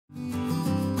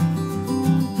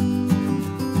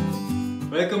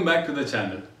Welcome back to the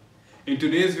channel. In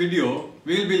today's video,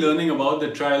 we will be learning about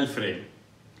the trial frame.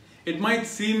 It might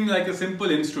seem like a simple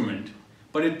instrument,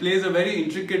 but it plays a very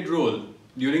intricate role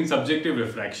during subjective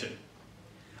refraction.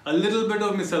 A little bit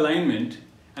of misalignment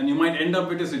and you might end up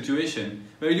with a situation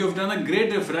where you have done a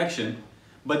great refraction,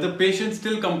 but the patient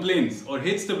still complains or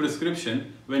hates the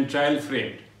prescription when trial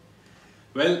framed.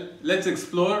 Well, let's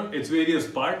explore its various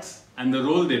parts and the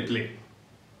role they play.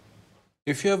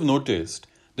 If you have noticed,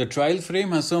 the trial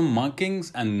frame has some markings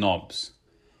and knobs.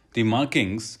 The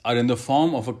markings are in the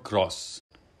form of a cross.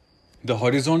 The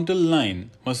horizontal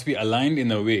line must be aligned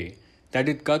in a way that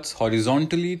it cuts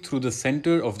horizontally through the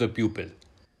center of the pupil.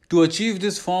 To achieve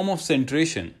this form of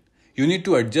centration, you need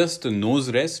to adjust the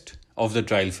nose rest of the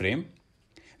trial frame.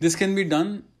 This can be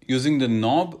done using the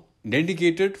knob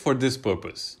dedicated for this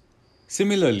purpose.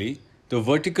 Similarly, the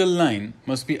vertical line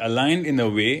must be aligned in a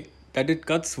way that it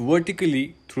cuts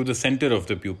vertically through the center of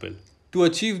the pupil. To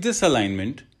achieve this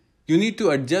alignment, you need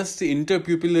to adjust the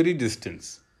interpupillary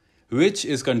distance, which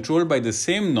is controlled by the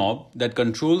same knob that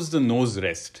controls the nose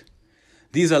rest.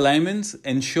 These alignments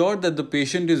ensure that the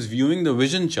patient is viewing the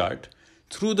vision chart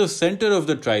through the center of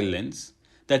the trial lens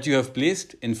that you have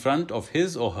placed in front of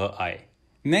his or her eye.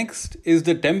 Next is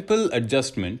the temple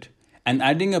adjustment and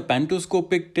adding a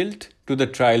pantoscopic tilt to the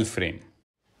trial frame.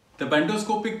 The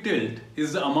pantoscopic tilt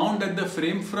is the amount that the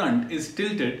frame front is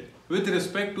tilted with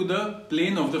respect to the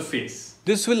plane of the face.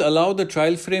 This will allow the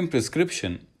trial frame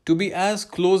prescription to be as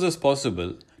close as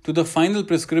possible to the final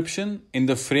prescription in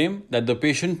the frame that the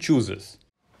patient chooses.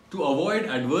 To avoid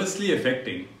adversely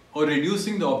affecting or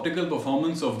reducing the optical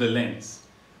performance of the lens,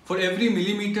 for every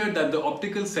millimeter that the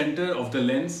optical center of the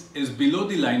lens is below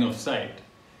the line of sight,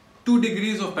 2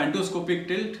 degrees of pantoscopic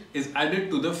tilt is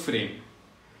added to the frame.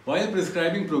 While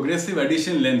prescribing progressive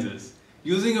addition lenses,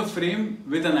 using a frame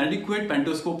with an adequate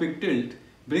pantoscopic tilt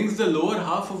brings the lower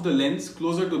half of the lens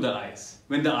closer to the eyes.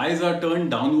 When the eyes are turned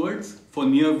downwards for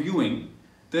near viewing,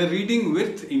 the reading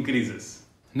width increases.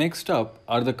 Next up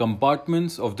are the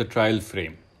compartments of the trial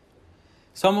frame.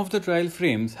 Some of the trial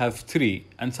frames have 3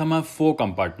 and some have 4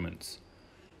 compartments.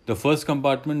 The first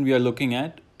compartment we are looking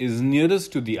at is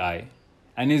nearest to the eye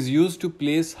and is used to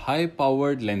place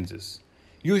high-powered lenses,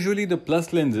 usually the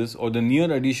plus lenses or the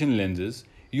near addition lenses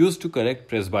used to correct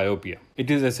presbyopia. It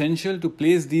is essential to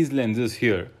place these lenses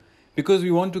here because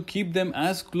we want to keep them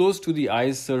as close to the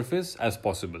eye's surface as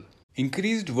possible.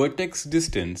 Increased vertex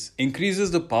distance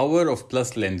increases the power of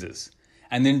plus lenses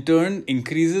and in turn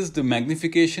increases the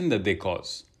magnification that they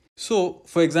cause. So,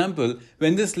 for example,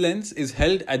 when this lens is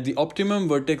held at the optimum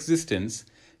vertex distance,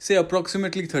 say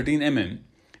approximately 13 mm,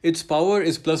 its power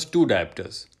is plus 2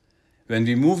 diopters. When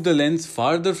we move the lens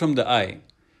farther from the eye,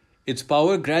 its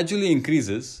power gradually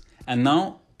increases and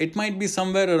now it might be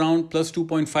somewhere around plus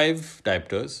 2.5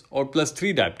 diopters or plus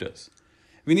 3 diopters.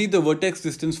 We need the vertex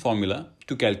distance formula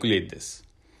to calculate this.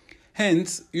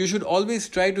 Hence, you should always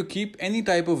try to keep any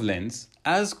type of lens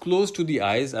as close to the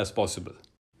eyes as possible.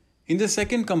 In the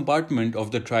second compartment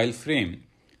of the trial frame,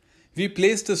 we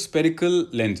place the spherical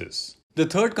lenses. The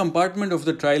third compartment of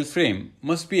the trial frame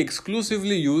must be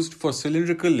exclusively used for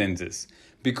cylindrical lenses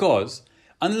because,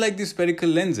 unlike the spherical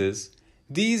lenses,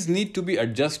 these need to be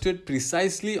adjusted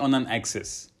precisely on an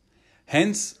axis.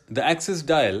 Hence, the axis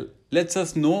dial lets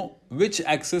us know which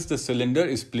axis the cylinder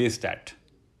is placed at.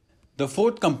 The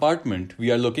fourth compartment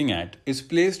we are looking at is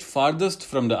placed farthest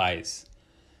from the eyes.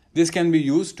 This can be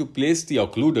used to place the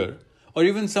occluder or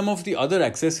even some of the other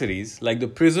accessories like the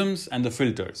prisms and the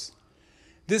filters.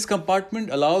 This compartment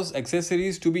allows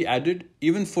accessories to be added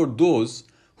even for those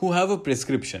who have a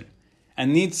prescription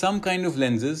and need some kind of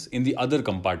lenses in the other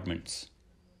compartments.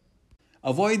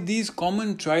 Avoid these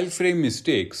common trial frame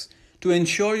mistakes to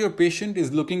ensure your patient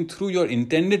is looking through your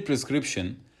intended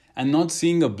prescription and not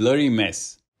seeing a blurry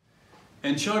mess.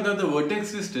 Ensure that the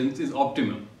vertex distance is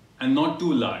optimum and not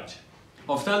too large.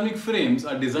 Ophthalmic frames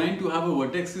are designed to have a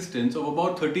vertex distance of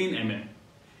about 13 mm.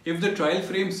 If the trial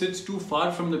frame sits too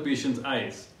far from the patient's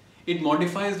eyes, it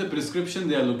modifies the prescription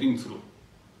they are looking through,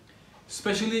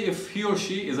 especially if he or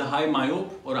she is a high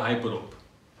myope or a hyperope.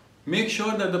 Make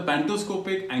sure that the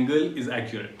pantoscopic angle is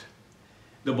accurate.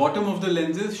 The bottom of the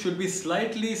lenses should be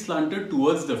slightly slanted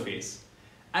towards the face,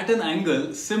 at an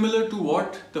angle similar to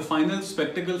what the final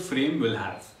spectacle frame will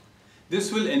have.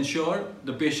 This will ensure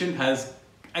the patient has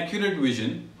accurate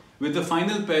vision with the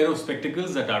final pair of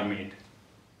spectacles that are made.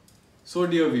 So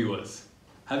dear viewers,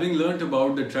 having learnt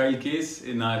about the trial case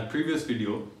in our previous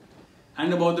video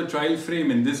and about the trial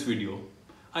frame in this video,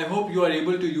 I hope you are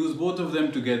able to use both of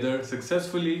them together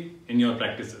successfully in your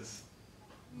practices.